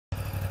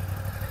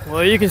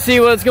Well, you can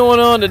see what's going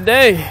on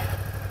today.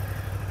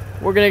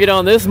 We're gonna get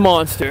on this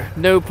monster,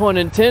 no pun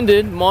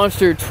intended,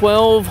 Monster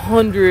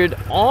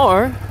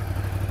 1200R.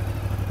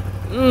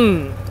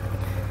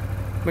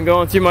 Been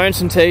going through my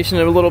instrumentation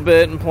a little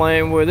bit and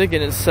playing with it,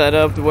 getting it set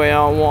up the way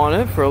I want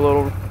it. For a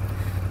little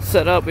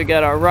setup, we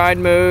got our ride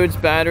modes,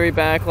 battery,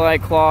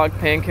 backlight, clock,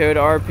 pan code,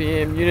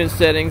 RPM, unit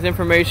settings,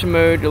 information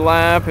mode, your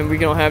lap, and we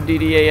don't have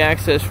DDA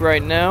access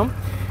right now.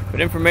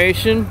 But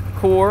information,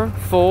 core,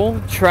 full,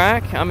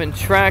 track. I'm in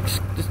track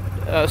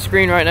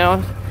screen right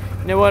now.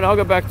 You know what? I'll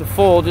go back to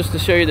full just to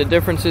show you the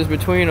differences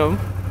between them.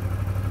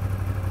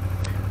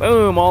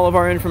 Boom! All of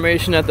our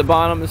information at the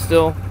bottom is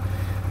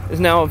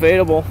now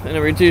available in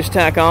a reduced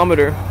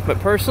tachometer. But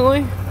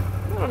personally,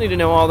 I don't need to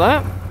know all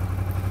that.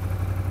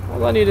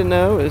 All I need to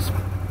know is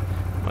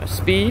my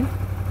speed,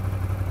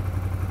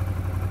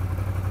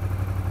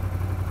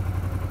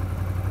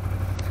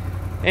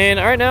 and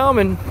right now I'm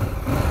in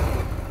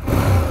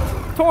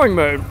touring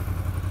mode.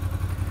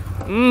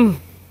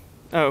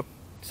 Oh,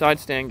 side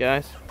stand,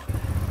 guys.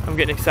 I'm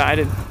getting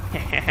excited.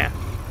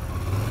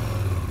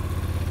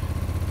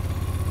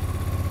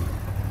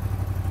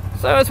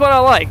 So that's what I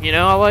like, you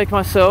know. I like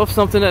myself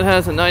something that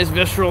has a nice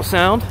visceral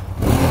sound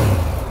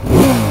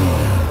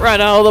right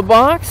out of the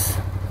box.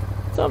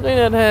 Something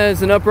that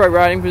has an upright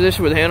riding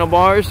position with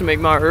handlebars to make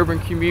my urban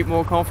commute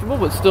more comfortable,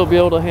 but still be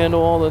able to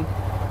handle all the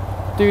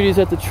duties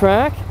at the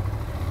track.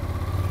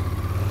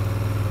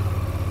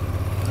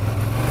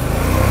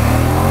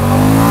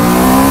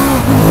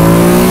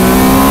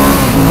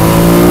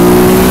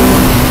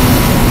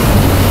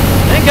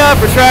 Thank God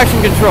for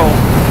traction control.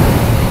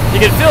 You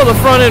can feel the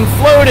front end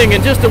floating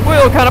and just the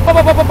wheel kind of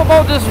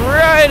just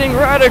riding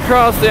right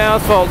across the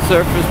asphalt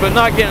surface, but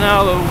not getting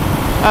out of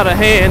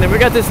hand. And we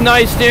got this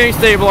nice steering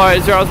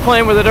stabilizer. I was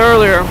playing with it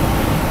earlier.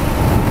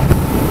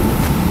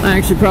 I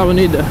actually probably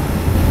need to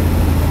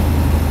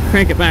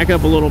crank it back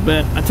up a little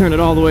bit. I turned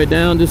it all the way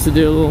down just to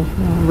do a little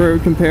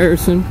road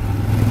comparison.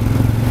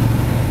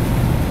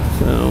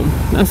 So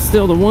that's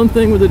still the one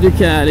thing with the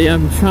Ducati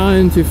I'm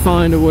trying to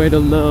find a way to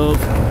love.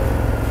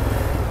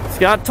 It's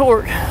got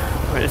torque,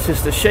 but it's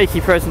just a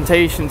shaky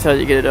presentation until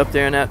you get it up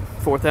there in that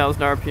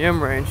 4,000 RPM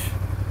range.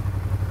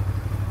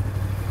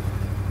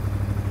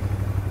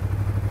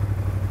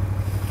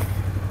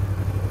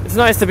 It's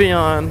nice to be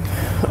on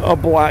a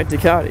black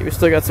Ducati. We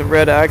still got some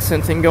red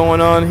accenting going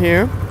on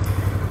here.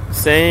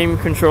 Same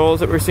controls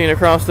that we're seeing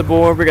across the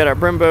board. We got our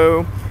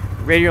Brembo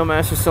radial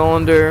master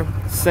cylinder.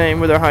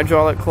 Same with our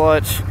hydraulic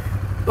clutch.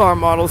 Our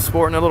model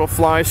sporting a little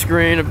fly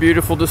screen, a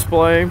beautiful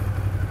display.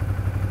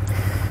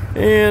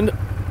 And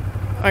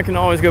I can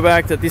always go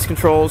back that these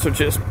controls are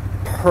just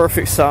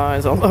perfect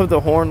size. I love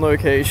the horn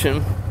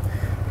location.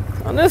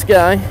 On this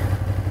guy,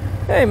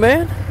 hey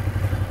man,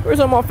 where's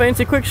all my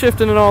fancy quick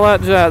shifting and all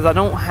that jazz? I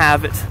don't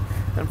have it.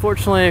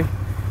 Unfortunately,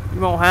 you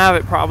won't have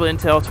it probably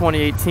until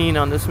 2018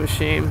 on this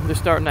machine. They're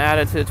starting to add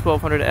it to the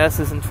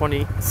 1200S's in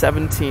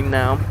 2017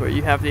 now, where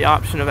you have the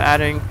option of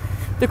adding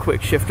the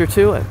quick shifter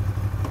to it.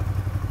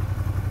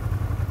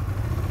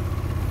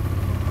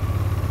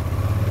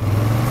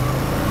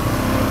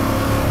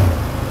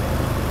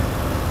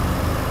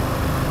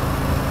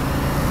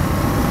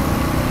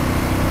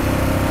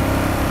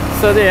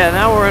 So yeah,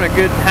 now we're in a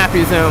good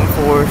happy zone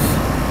for us.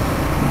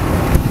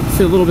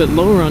 See a little bit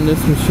lower on this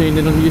machine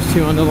than I'm used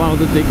to on a lot of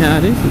the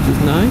Ducatis, which is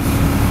nice.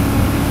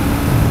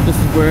 This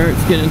is where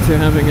it's getting to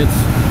having its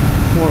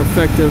more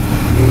effective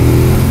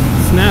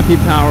snappy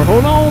power.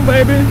 Hold on,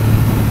 baby.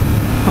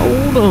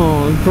 Hold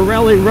on.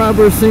 Pirelli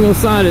rubber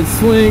single-sided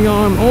swing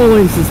arm,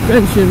 oiling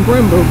suspension,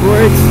 Brembo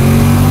brakes.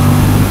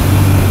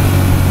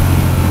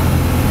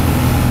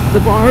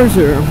 The bars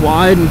are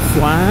wide and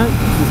flat,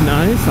 which is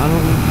nice. I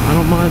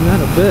don't mind that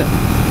a bit.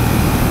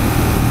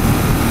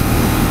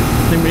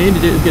 The thing we need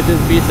to do is get this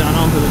beast out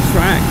onto the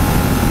track.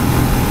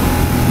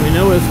 We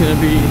know it's going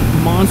to be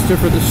a monster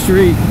for the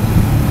street.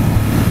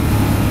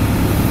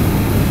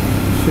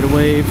 Should have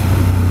waved.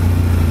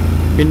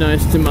 Be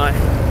nice to my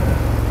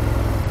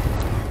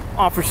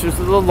officers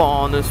of the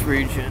law in this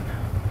region.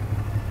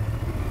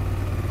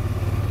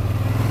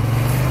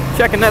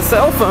 Checking that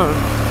cell phone.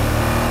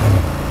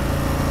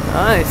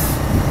 Nice.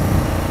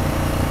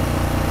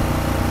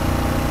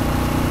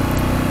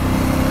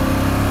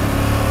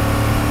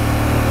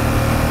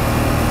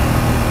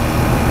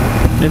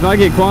 If I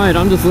get quiet,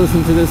 I'm just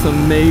listening to this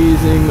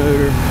amazing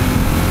motor.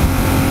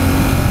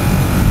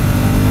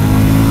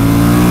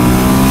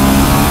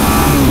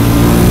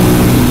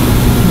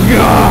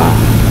 Gah!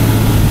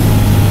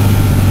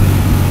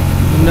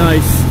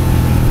 Nice.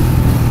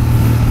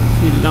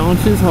 He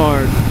launches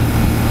hard.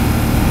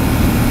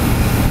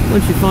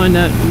 Once you find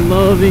that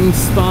loving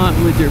spot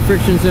with your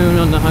friction zone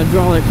on the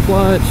hydraulic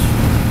clutch,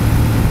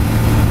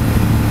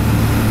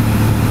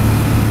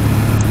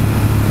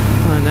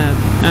 find that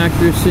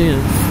accuracy and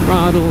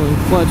throttle and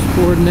clutch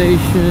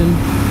coordination,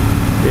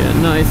 be a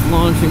nice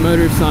launching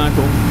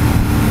motorcycle.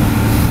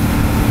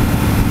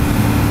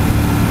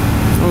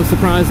 I was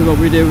surprised at what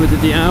we did with the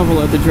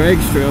Diavolo at the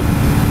drag strip.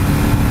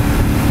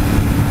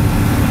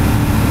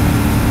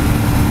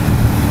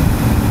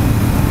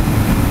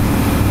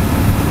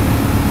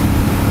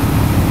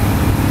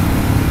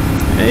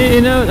 You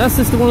know, that's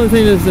just one of the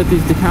things that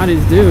these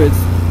Ducatis do. It's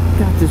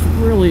got this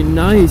really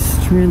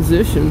nice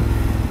transition.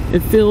 It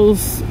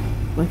feels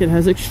like it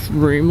has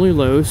extremely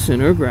low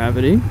center of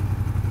gravity.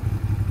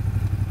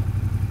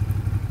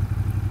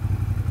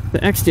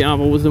 The X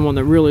Diablo was the one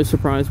that really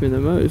surprised me the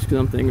most, because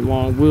I'm thinking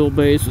long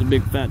wheelbase with a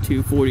big fat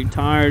 240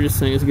 tire, this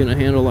thing is going to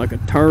handle like a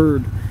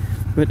turd.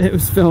 But it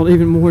was felt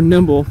even more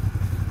nimble.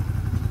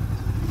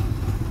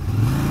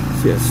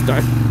 So yeah,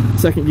 start,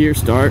 second gear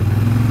start.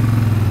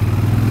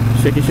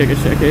 Shaky, shaky,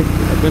 shaky.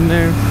 Up in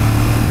there.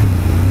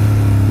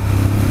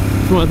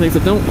 It's one of the things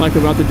I don't like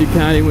about the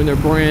Ducati when they're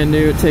brand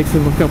new. It takes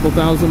them a couple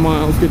thousand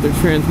miles to get their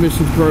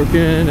transmissions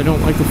broken. They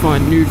don't like to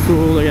find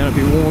neutral. They gotta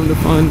be warm to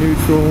find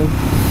neutral.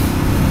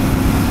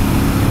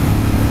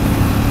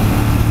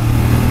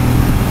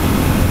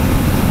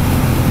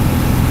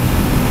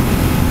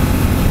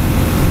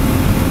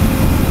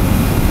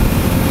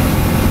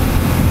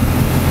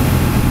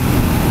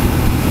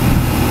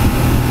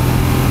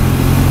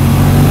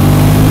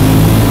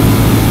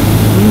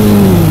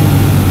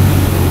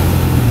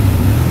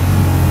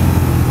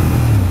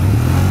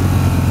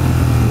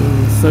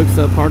 Soaks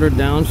up harder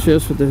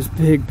downshifts with those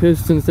big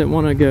pistons that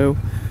want to go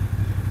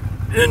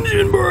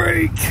engine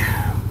brake.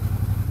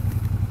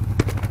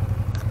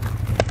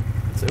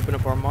 Let's open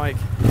up our mic.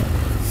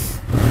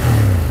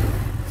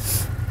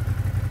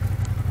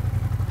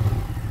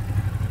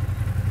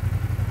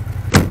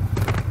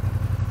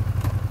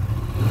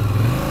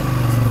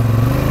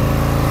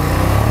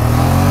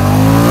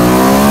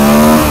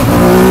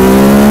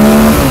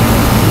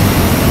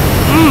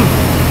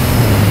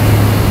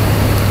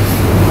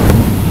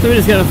 So we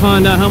just got to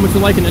find out how much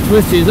we're liking the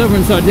twisties. Over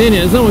in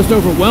Sardinia, it's almost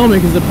overwhelming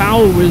because the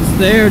power was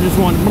there, just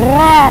wanting to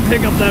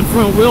pick up that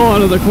front wheel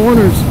out of the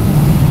corners.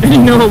 And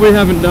you know what we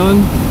haven't done?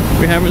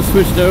 We haven't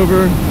switched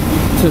over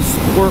to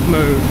sport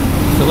mode.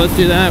 So let's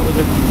do that with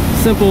a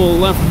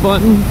simple left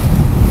button.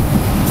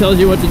 It tells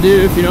you what to do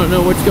if you don't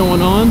know what's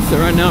going on. So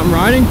right now I'm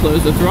riding,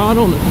 close the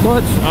throttle and the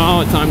clutch.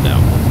 Oh, it timed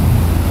out.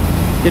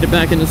 Get it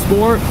back into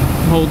sport,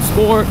 hold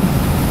sport.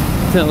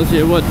 Tells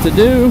you what to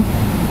do.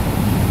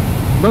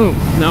 Boom,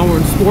 now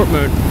we're in sport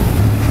mode.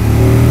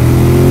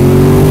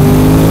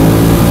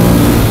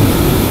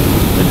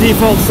 The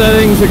default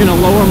settings are going to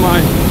lower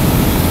my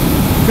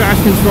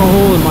traction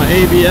control and my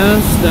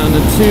ABS down to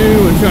 2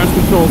 and traction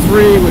control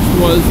 3, which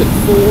was at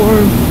 4.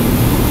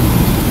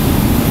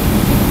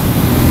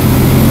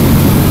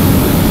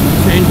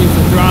 Changing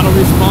the throttle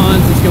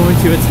response is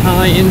going to its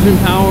high engine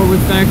power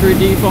with factory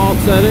default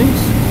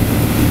settings.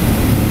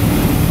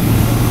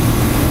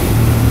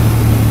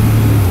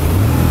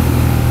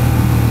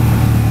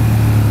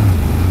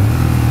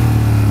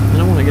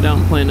 Get out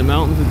and play in the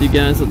mountains with you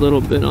guys a little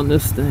bit on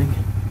this thing.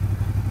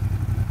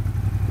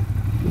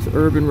 This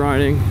urban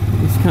riding,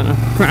 it's kind of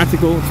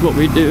practical. It's what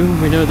we do.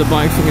 We know the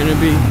bikes are going to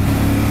be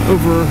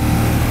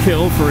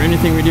overkill for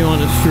anything we do on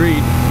the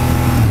street.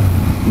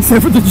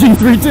 Except for the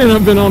G310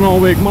 I've been on all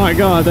week. My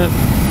God, that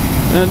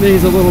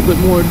needs a little bit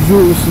more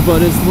juice,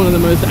 but it's one of the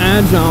most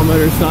agile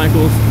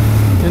motorcycles.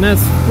 And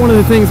that's one of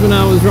the things when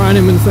I was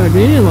riding in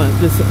Sardinia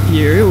this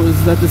year. It was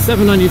that the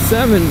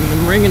 797,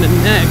 I'm wringing the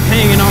neck,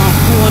 hanging off,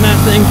 pulling that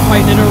thing,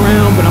 fighting it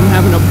around, but I'm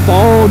having a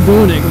ball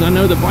doing it because I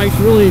know the bike's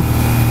really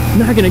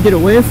not going to get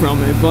away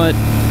from it. But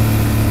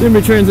then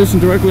we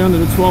transitioned directly onto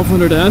the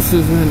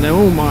 1200S's, and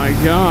oh my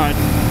God,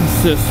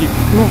 it's just,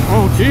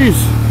 oh geez,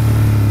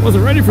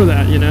 wasn't ready for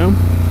that, you know.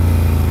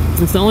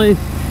 It's the only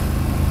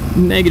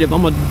negative.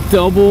 I'm a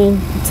double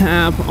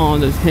tap on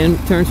the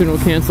turn signal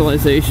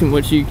cancellation,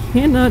 which you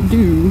cannot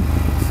do.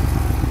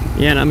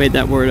 Yeah, and I made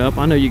that word up.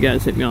 I know you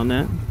guys hit me on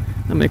that.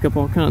 I make up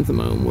all kinds of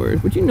my own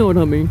words, but you know what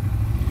I mean.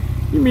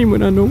 You mean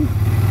what I know.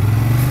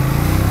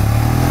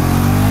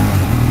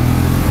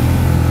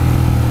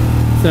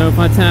 So if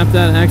I tap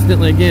that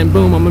accidentally again,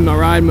 boom, I'm in my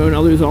ride mode and I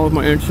lose all of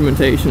my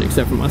instrumentation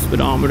except for my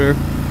speedometer. So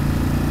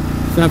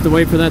I have to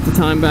wait for that to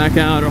time back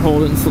out or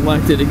hold it and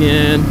select it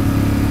again.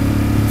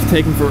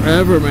 Taking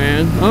forever,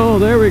 man. Oh,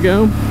 there we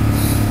go.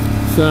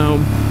 So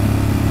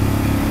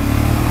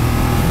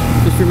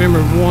just remember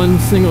one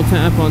single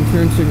tap on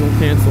turn signal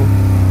cancel.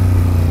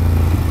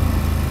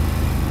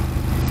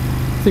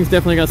 This thing's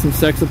definitely got some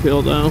sex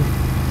appeal though.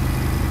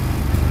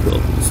 Pull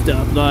up the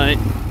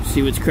stoplight,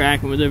 see what's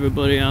cracking with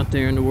everybody out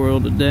there in the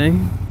world today.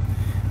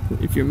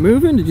 If you're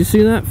moving, did you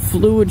see that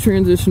fluid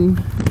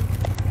transition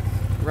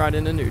right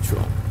into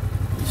neutral?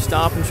 You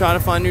stop and try to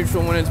find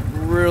neutral when it's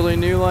really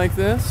new like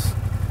this.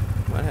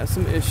 Might have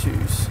some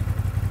issues.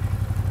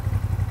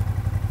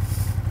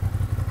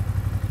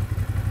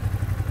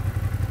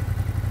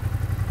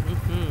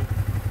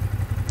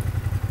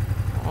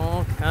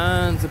 All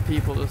kinds of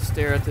people to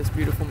stare at this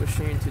beautiful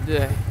machine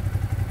today.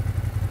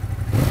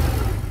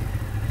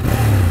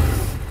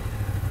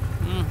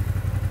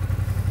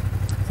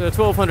 So the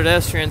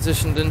 1200S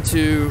transitioned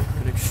into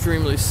an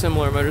extremely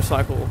similar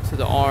motorcycle to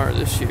the R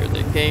this year.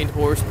 They gained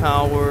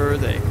horsepower,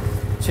 they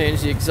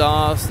changed the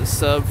exhaust, the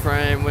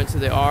subframe, went to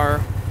the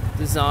R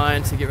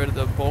design to get rid of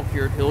the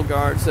bulkier hill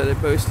guards that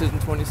it boasted in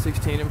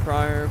 2016 and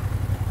prior.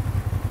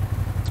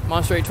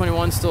 Monster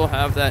 821 still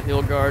have that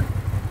hill guard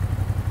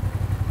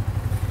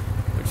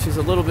she's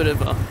a little bit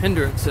of a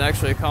hindrance. It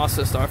actually cost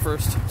us our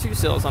first 2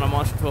 sales on a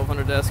Monster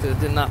 1200 S because it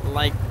did not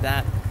like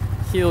that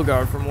heel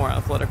guard for more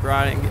athletic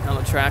riding, getting on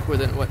the track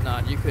with it and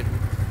whatnot. You couldn't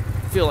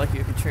feel like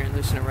you could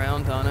transition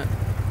around on it.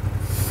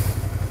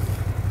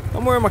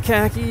 I'm wearing my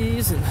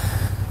khakis and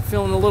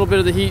feeling a little bit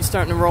of the heat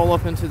starting to roll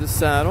up into the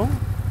saddle.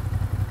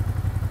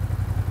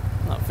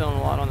 Not feeling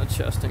a lot on the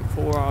chest and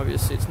core.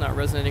 Obviously, it's not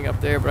resonating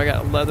up there, but I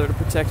got leather to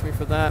protect me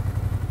for that.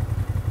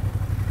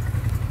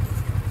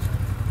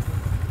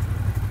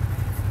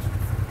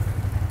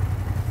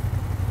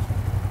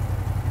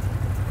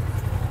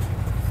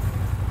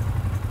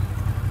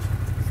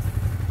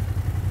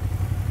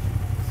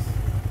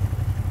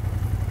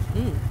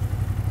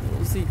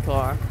 Little Z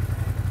car.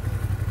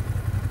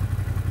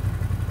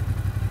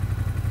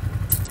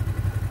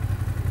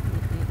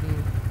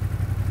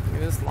 Look at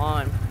this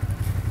line.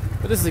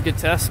 But this is a good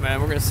test, man.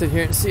 We're going to sit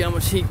here and see how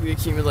much heat we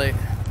accumulate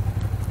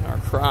in our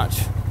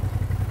crotch,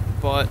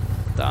 butt,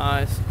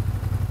 thighs.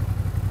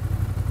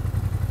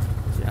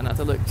 Yeah, not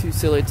to look too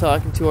silly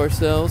talking to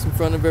ourselves in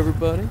front of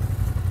everybody.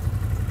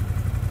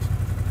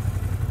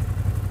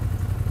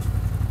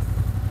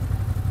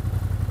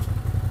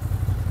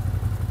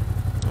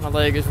 My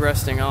leg is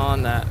resting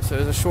on that. So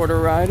as a shorter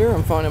rider,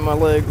 I'm finding my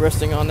leg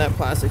resting on that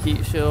plastic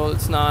heat shield.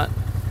 It's not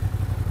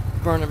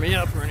burning me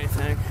up or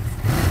anything.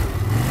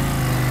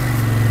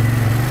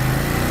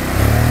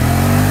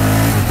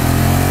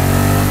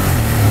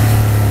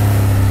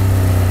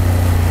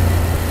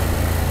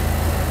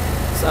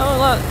 So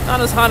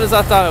not as hot as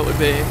I thought it would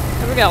be.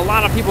 And we got a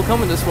lot of people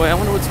coming this way. I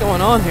wonder what's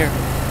going on here.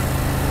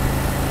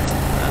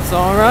 That's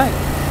alright,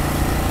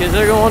 because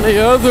they're going the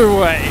other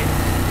way.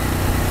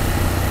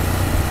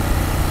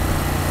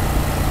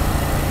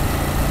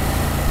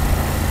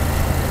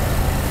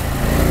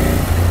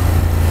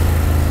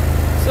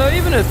 So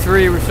even at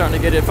 3, we're starting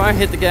to get it. If I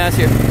hit the gas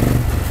here,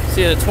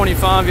 see at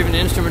 25, even the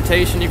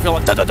instrumentation, you feel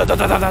like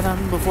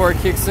da-da-da-da-da-da before it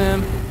kicks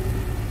in.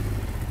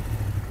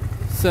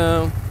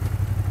 So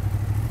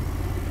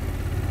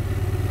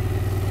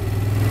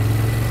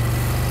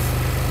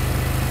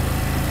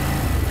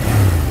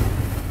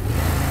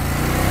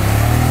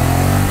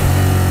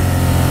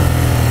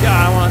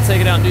God, I want to take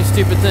it out and do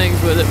stupid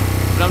things with it.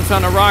 But I'm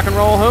trying to rock and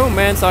roll home,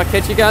 man, so I'll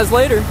catch you guys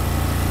later.